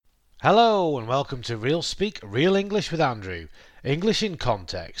Hello and welcome to Real Speak Real English with Andrew. English in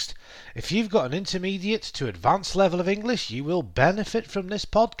context. If you've got an intermediate to advanced level of English, you will benefit from this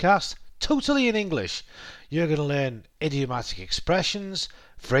podcast totally in English. You're going to learn idiomatic expressions,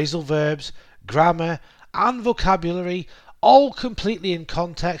 phrasal verbs, grammar and vocabulary, all completely in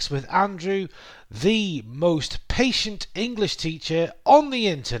context with Andrew, the most patient English teacher on the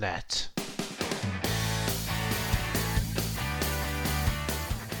internet.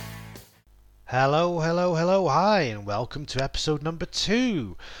 Hello, hi, and welcome to episode number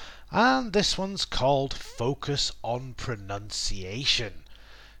 2. And this one's called Focus on Pronunciation.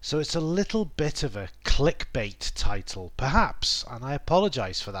 So it's a little bit of a clickbait title, perhaps, and I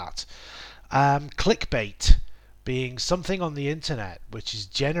apologise for that. Clickbait being something on the internet which is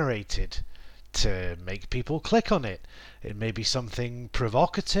generated to make people click on it. It may be something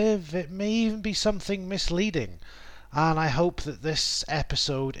provocative, it may even be something misleading. And I hope that this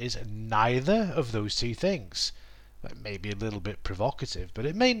episode is neither of those two things. It may be a little bit provocative, but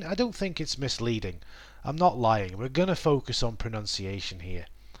I don't think it's misleading. I'm not lying. We're going to focus on pronunciation here.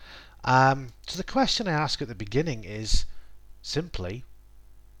 So the question I ask at the beginning is simply,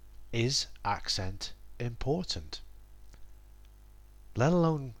 is accent important? Let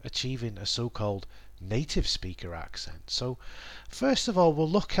alone achieving a so-called native speaker accent. So first of all, we'll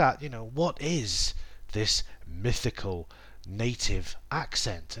look at, what is this mythical native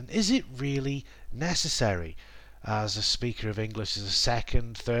accent, and is it really necessary as a speaker of English as a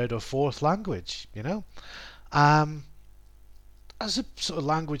second, third or fourth language? As a sort of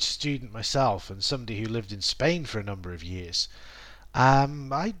language student myself and somebody who lived in Spain for a number of years,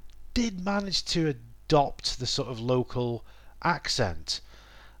 I did manage to adopt the sort of local accent.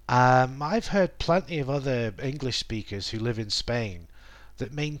 I've heard plenty of other English speakers who live in Spain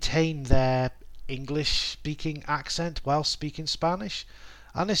that maintain their English-speaking accent while speaking Spanish,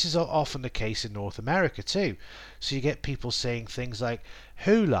 and this is often the case in North America too. So you get people saying things like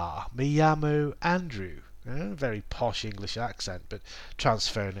 "Hola, me llamo Andrew," very posh English accent, but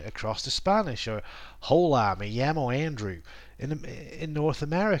transferring it across to Spanish, or "Hola, me llamo Andrew" in North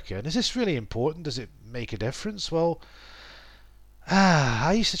America. And is this really important? Does it make a difference? Well,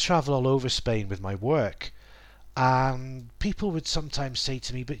 I used to travel all over Spain with my work. And people would sometimes say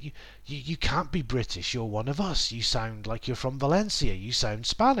to me, but you can't be British, you're one of us, you sound like you're from Valencia, you sound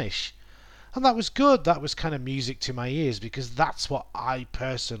Spanish. And that was good, that was kind of music to my ears, because that's what I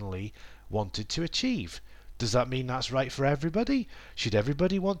personally wanted to achieve. Does that mean that's right for everybody? Should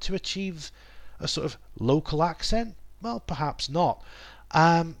everybody want to achieve a sort of local accent? Well, perhaps not.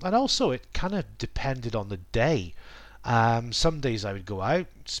 And also it kind of depended on the day. Some days I would go out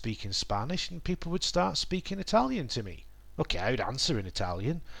speaking Spanish and people would start speaking Italian to me. Okay, I would answer in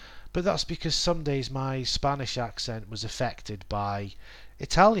Italian, but that's because some days my Spanish accent was affected by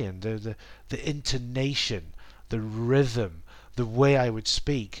Italian, the intonation, the rhythm, the way I would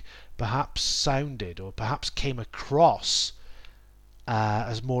speak perhaps sounded or perhaps came across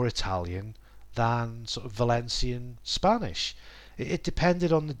as more Italian than sort of Valencian Spanish. It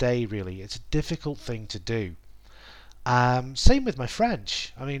depended on the day, really. It's a difficult thing to do. Same with my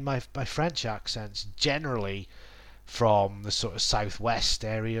French. I mean, my French accent's generally from the sort of southwest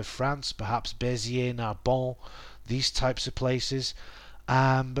area of France, perhaps Béziers, Narbonne, these types of places.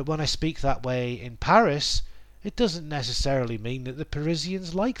 But when I speak that way in Paris, it doesn't necessarily mean that the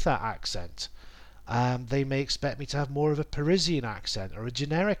Parisians like that accent. They may expect me to have more of a Parisian accent or a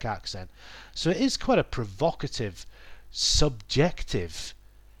generic accent. So it is quite a provocative, subjective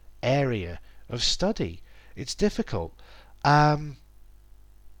area of study. It's difficult. Now,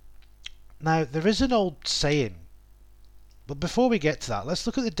 there is an old saying, but before we get to that, let's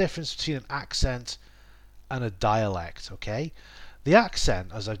look at the difference between an accent and a dialect, okay? The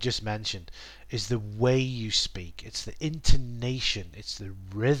accent, as I've just mentioned, is the way you speak. It's the intonation, it's the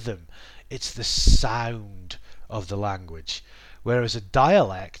rhythm, it's the sound of the language. Whereas a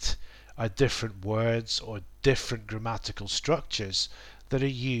dialect are different words or different grammatical structures that are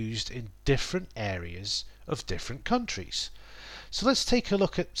used in different areas of different countries. So let's take a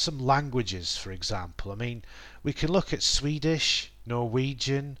look at some languages, for example. I mean, we can look at Swedish,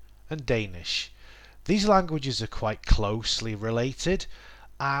 Norwegian and Danish. These languages are quite closely related,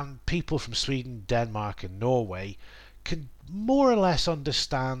 and people from Sweden, Denmark and Norway can more or less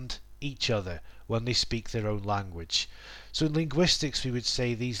understand each other when they speak their own language. So in linguistics we would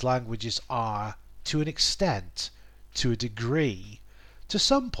say these languages are, to an extent, to a degree, to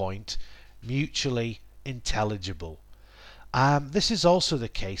some point, mutually intelligible. This is also the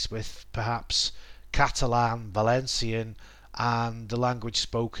case with perhaps Catalan, Valencian and the language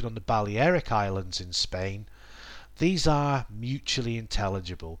spoken on the Balearic Islands in Spain. these are mutually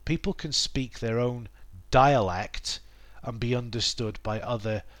intelligible. People can speak their own dialect and be understood by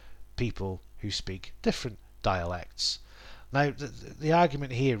other people who speak different dialects. Now, the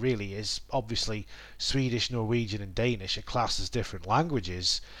argument here really is obviously Swedish, Norwegian and Danish are classed as different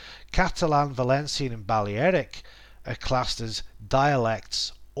languages. Catalan, Valencian and Balearic are classed as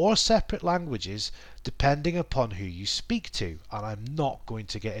dialects or separate languages depending upon who you speak to, and I'm not going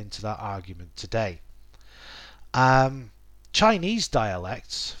to get into that argument today. Chinese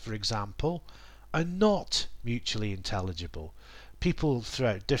dialects, for example, are not mutually intelligible. People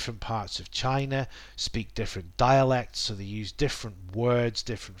throughout different parts of China speak different dialects, so they use different words,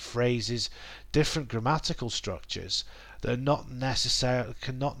 different phrases, different grammatical structures that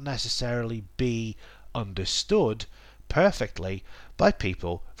cannot necessarily be understood perfectly by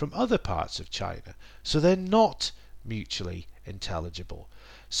people from other parts of China. So they're not mutually intelligible.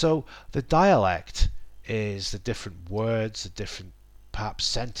 So the dialect is the different words, the different perhaps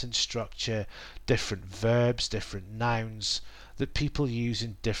sentence structure, different verbs, different nouns that people use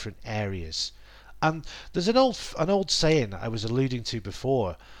in different areas. And there's an old saying I was alluding to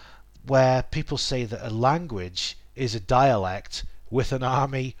before, where people say that a language is a dialect with an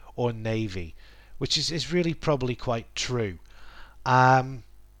army or navy, which is really probably quite true. So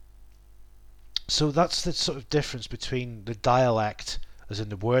that's the sort of difference between the dialect, as in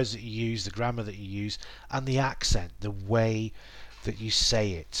the words that you use, the grammar that you use, and the accent, the way that you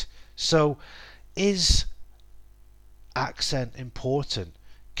say it. So is accent important?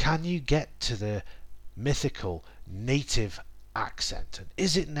 Can you get to the mythical native accent? And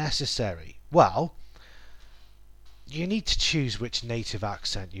is it necessary? Well, you need to choose which native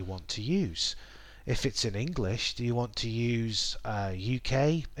accent you want to use. If it's in English, do you want to use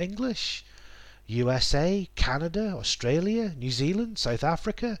UK English, USA, Canada, Australia, New Zealand, South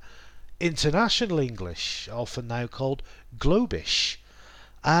Africa? International English, often now called Globish.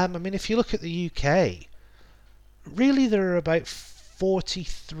 If you look at the UK, really there are about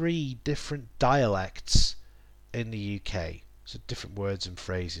 43 different dialects in the UK. So different words and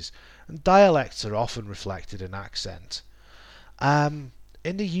phrases. And dialects are often reflected in accent.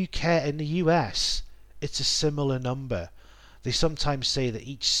 In the UK, in the US, it's a similar number. They sometimes say that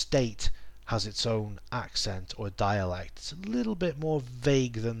each state has its own accent or dialect. It's a little bit more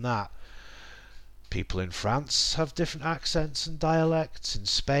vague than that. People in France have different accents and dialects, in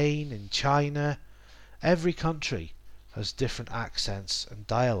Spain, in China. Every country has different accents and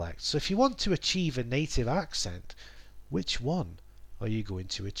dialects. So if you want to achieve a native accent, which one are you going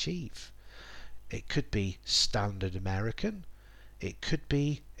to achieve? It could be Standard American. It could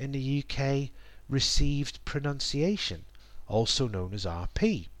be, in the UK, Received Pronunciation, also known as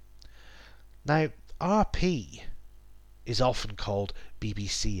RP. Now, RP is often called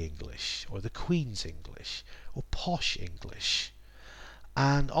BBC English or the Queen's English or posh English,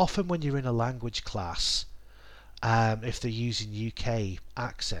 and often when you're in a language class, if they're using UK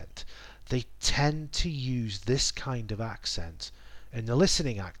accent, they tend to use this kind of accent in the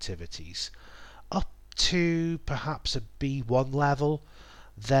listening activities up to perhaps a B1 level.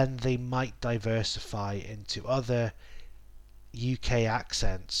 Then they might diversify into other UK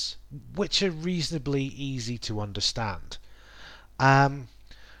accents which are reasonably easy to understand. And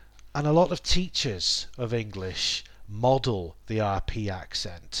a lot of teachers of English model the RP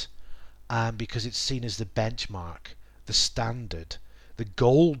accent because it's seen as the benchmark, the standard, the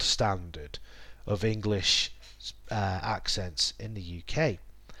gold standard of English accents in the UK.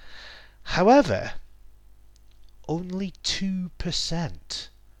 However, only 2%,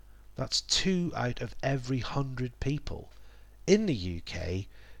 that's 2 out of every 100 people in the UK,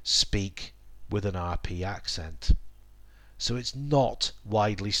 speak with an RP accent. So it's not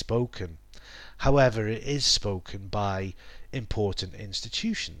widely spoken. However, it is spoken by important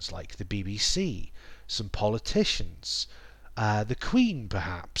institutions like the BBC, some politicians, the Queen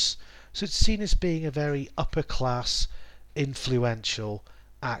perhaps. So it's seen as being a very upper class, influential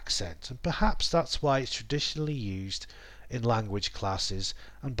accent, and perhaps that's why it's traditionally used in language classes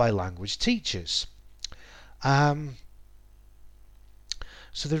and by language teachers.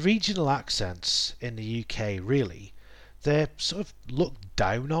 So the regional accents in the UK, really, they're sort of looked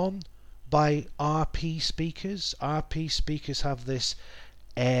down on by RP speakers. RP speakers have this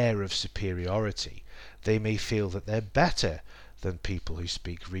air of superiority. They may feel that they're better than people who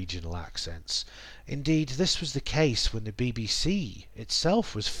speak regional accents. Indeed, this was the case when the BBC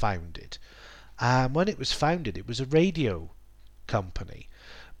itself was founded. When it was founded, it was a radio company,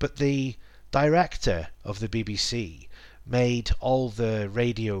 but the director of the BBC made all the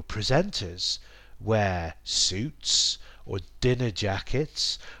radio presenters wear suits or dinner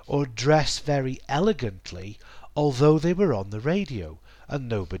jackets or dress very elegantly although they were on the radio and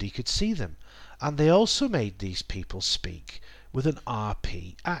nobody could see them. And they also made these people speak with an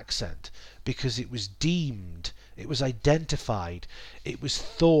RP accent because it was deemed, it was identified, it was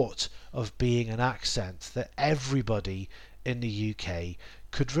thought of being an accent that everybody in the UK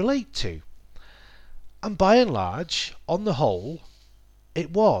could relate to. And by and large, on the whole,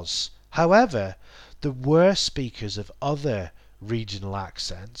 it was. However, there were speakers of other regional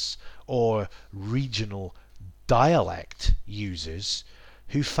accents or regional dialect users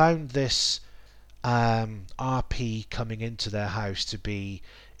who found this RP coming into their house to be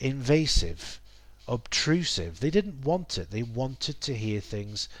invasive, obtrusive. They didn't want it. They wanted to hear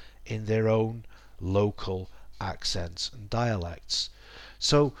things in their own local accents and dialects.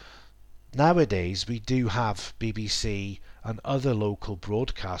 So nowadays we do have BBC and other local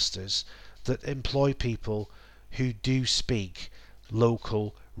broadcasters that employ people who do speak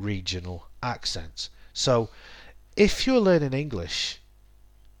local regional accents. So if you're learning English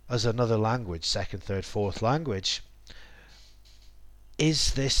as another language, second, third, fourth language,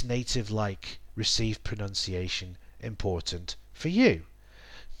 is this native-like received pronunciation important for you,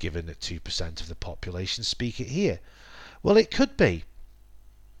 given that 2% of the population speak it here? Well, it could be.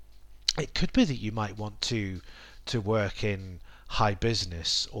 It could be that you might want to work in high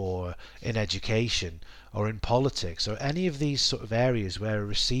business or in education or in politics or any of these sort of areas where a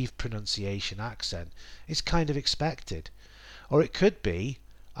received pronunciation accent is kind of expected. Or it could be,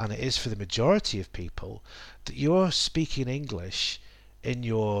 and it is for the majority of people, that you're speaking English in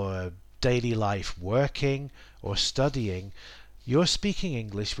your daily life working or studying. You're speaking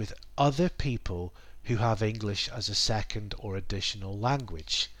English with other people who have English as a second or additional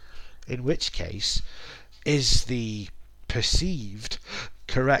language. In which case, is the perceived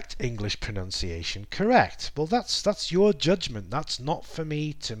correct English pronunciation correct? Well, that's your judgment. That's not for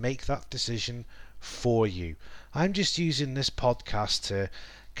me to make that decision for you. I'm just using this podcast to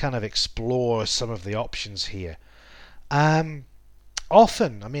kind of explore some of the options here.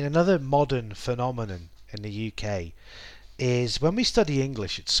 Often, another modern phenomenon in the UK is when we study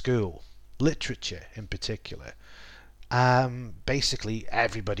English at school, literature in particular, basically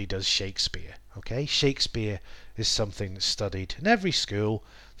everybody does Shakespeare. Okay, Shakespeare is something that's studied in every school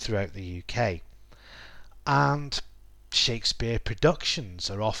throughout the UK, and Shakespeare productions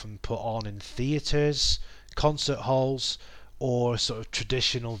are often put on in theatres, concert halls, or sort of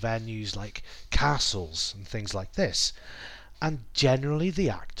traditional venues like castles and things like this. And generally the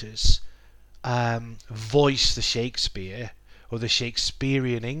actors voice the Shakespeare or the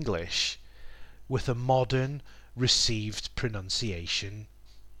Shakespearean English with a modern received pronunciation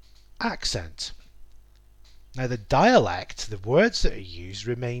accent. Now the dialect, the words that are used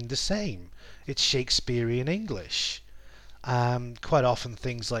remain the same. It's Shakespearean English. Quite often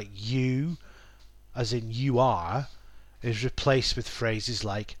things like you, as in you are, is replaced with phrases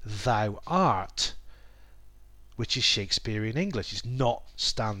like thou art, which is Shakespearean English. It's not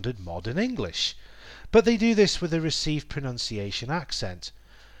standard modern English. But they do this with a received pronunciation accent,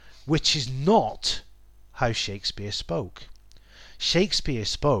 which is not how Shakespeare spoke. Shakespeare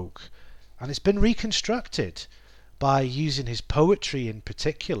spoke, and it's been reconstructed by using his poetry in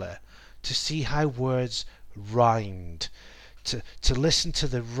particular to see how words rhymed, to listen to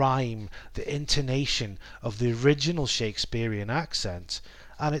the rhyme, the intonation of the original Shakespearean accent.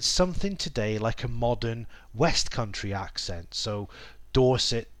 And it's something today like a modern West Country accent, so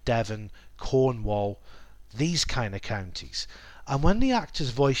Dorset, Devon, Cornwall, these kind of counties. And when the actors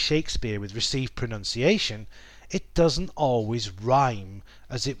voice Shakespeare with received pronunciation, it doesn't always rhyme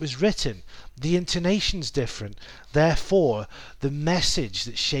as it was written. The intonation's different. Therefore, the message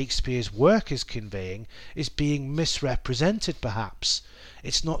that Shakespeare's work is conveying is being misrepresented perhaps.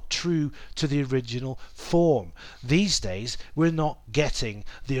 It's not true to the original form. These days, we're not getting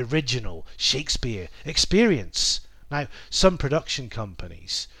the original Shakespeare experience. Now, some production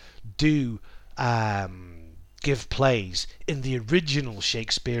companies do give plays in the original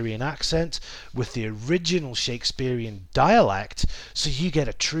Shakespearean accent with the original Shakespearean dialect, so you get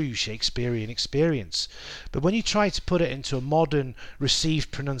a true Shakespearean experience. But when you try to put it into a modern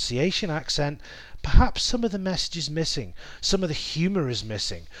received pronunciation accent, perhaps some of the message is missing, some of the humour is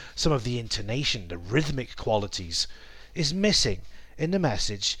missing, some of the intonation, the rhythmic qualities is missing in the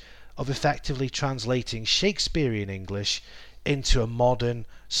message of effectively translating Shakespearean English into a modern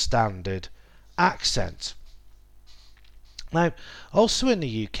standard accent. Now, also in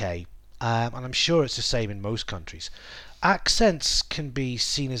the UK, and I'm sure it's the same in most countries, accents can be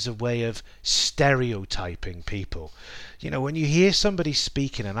seen as a way of stereotyping people. When you hear somebody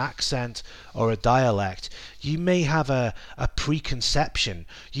speak in an accent or a dialect, you may have a preconception,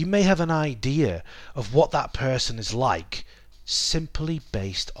 you may have an idea of what that person is like simply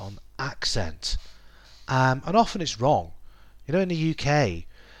based on accent. And often it's wrong. In the UK,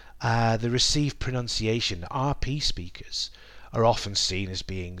 the received pronunciation, RP speakers, are often seen as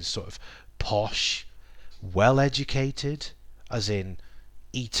being sort of posh, well educated, as in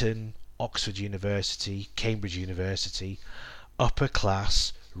Eton, Oxford University, Cambridge University, upper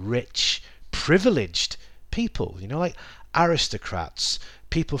class, rich, privileged people, like aristocrats,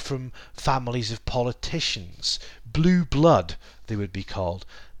 people from families of politicians, blue blood they would be called.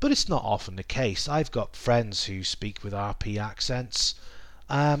 But it's not often the case. I've got friends who speak with RP accents,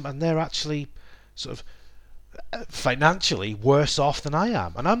 and they're actually sort of financially worse off than I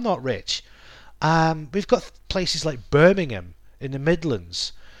am, and I'm not rich. We've got places like Birmingham in the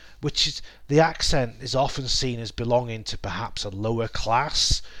Midlands, which is, the accent is often seen as belonging to perhaps a lower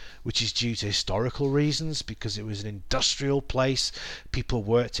class, which is due to historical reasons, because it was an industrial place. People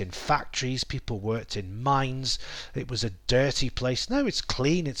worked in factories, people worked in mines. It was a dirty place. Now it's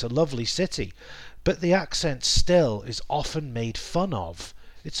clean, it's a lovely city, but the accent still is often made fun of.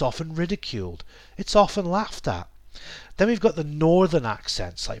 It's often ridiculed. It's often laughed at. Then we've got the northern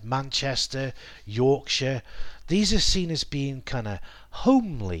accents like Manchester, Yorkshire. These are seen as being kind of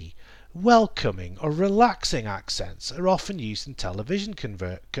homely, welcoming or relaxing accents, are often used in television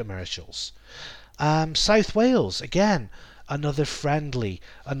commercials. South Wales, again, another friendly,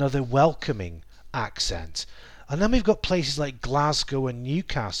 another welcoming accent. And then we've got places like Glasgow and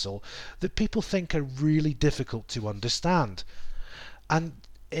Newcastle that people think are really difficult to understand. And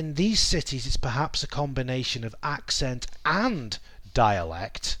in these cities, it's perhaps a combination of accent and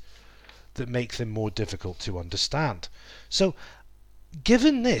dialect that make them more difficult to understand. So,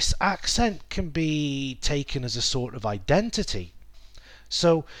 given this, accent can be taken as a sort of identity.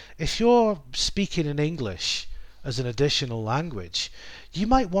 So, if you're speaking in English as an additional language, you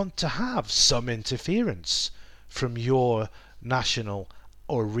might want to have some interference from your national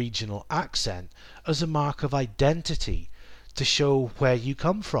or regional accent as a mark of identity to show where you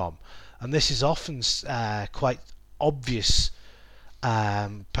come from. And this is often quite obvious,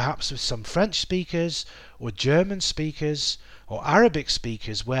 perhaps with some French speakers or German speakers or Arabic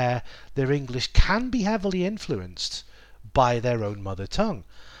speakers, where their English can be heavily influenced by their own mother tongue.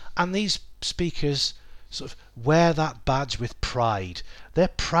 And these speakers sort of wear that badge with pride. They're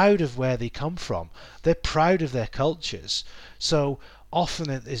proud of where they come from. They're proud of their cultures. So often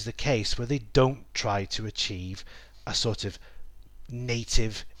it is the case where they don't try to achieve a sort of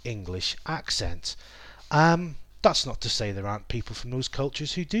native English accent. That's not to say there aren't people from those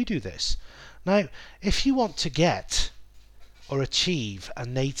cultures who do this. Now, if you want to get or achieve a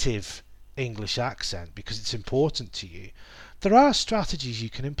native English accent because it's important to you, there are strategies you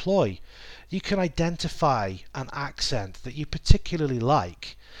can employ. You can identify an accent that you particularly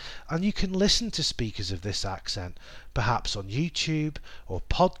like, and you can listen to speakers of this accent, perhaps on YouTube or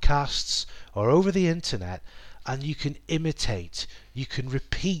podcasts or over the internet, and you can imitate, you can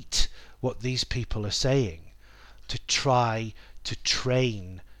repeat what these people are saying to try to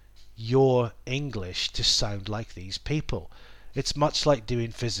train your English to sound like these people. It's much like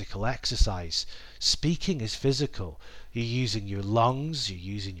doing physical exercise. Speaking is physical. You're using your lungs, you're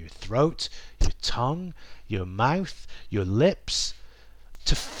using your throat, your tongue, your mouth, your lips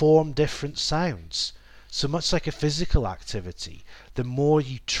to form different sounds. So much like a physical activity, the more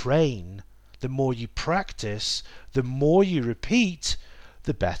you train, the more you practice, the more you repeat,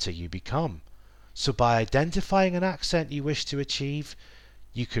 the better you become. So by identifying an accent you wish to achieve,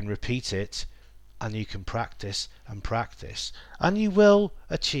 you can repeat it, and you can practice and practice, and you will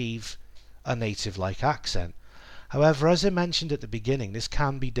achieve a native-like accent. However, as I mentioned at the beginning, this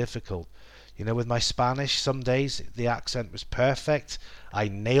can be difficult. With my Spanish, some days the accent was perfect. I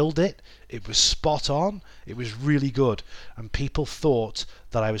nailed it. It was spot on. It was really good. And people thought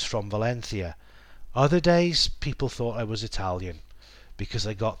that I was from Valencia. Other days, people thought I was Italian because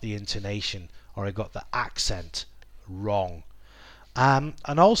I got the intonation or I got the accent wrong. And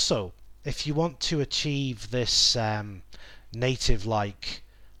also, if you want to achieve this native-like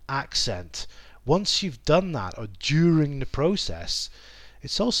accent, once you've done that or during the process,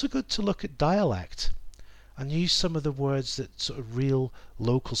 it's also good to look at dialect and use some of the words that sort of real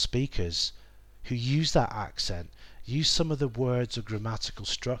local speakers who use that accent, use some of the words or grammatical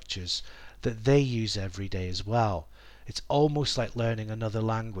structures that they use every day as well. It's almost like learning another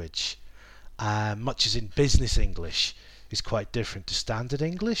language, much as in business English is quite different to standard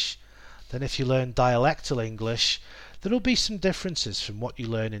English. Then if you learn dialectal English, there will be some differences from what you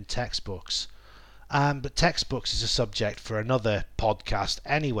learn in textbooks. But textbooks is a subject for another podcast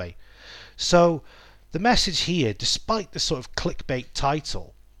anyway. So the message here, despite the sort of clickbait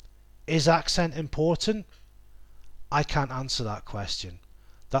title, is accent important? I can't answer that question.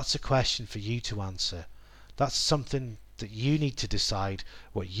 That's a question for you to answer. That's something that you need to decide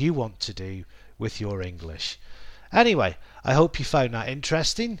what you want to do with your English. Anyway, I hope you found that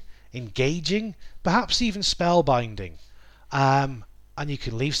interesting, engaging, perhaps even spellbinding. And you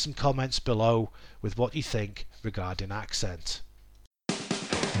can leave some comments below with what you think regarding accent.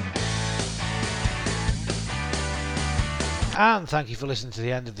 And thank you for listening to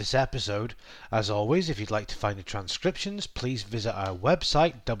the end of this episode. As always, if you'd like to find the transcriptions, please visit our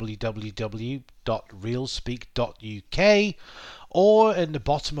website www.realspeak.uk, or in the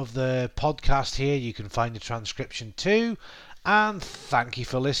bottom of the podcast here you can find the transcription too. And thank you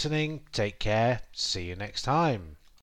for listening. Take care. See you next time.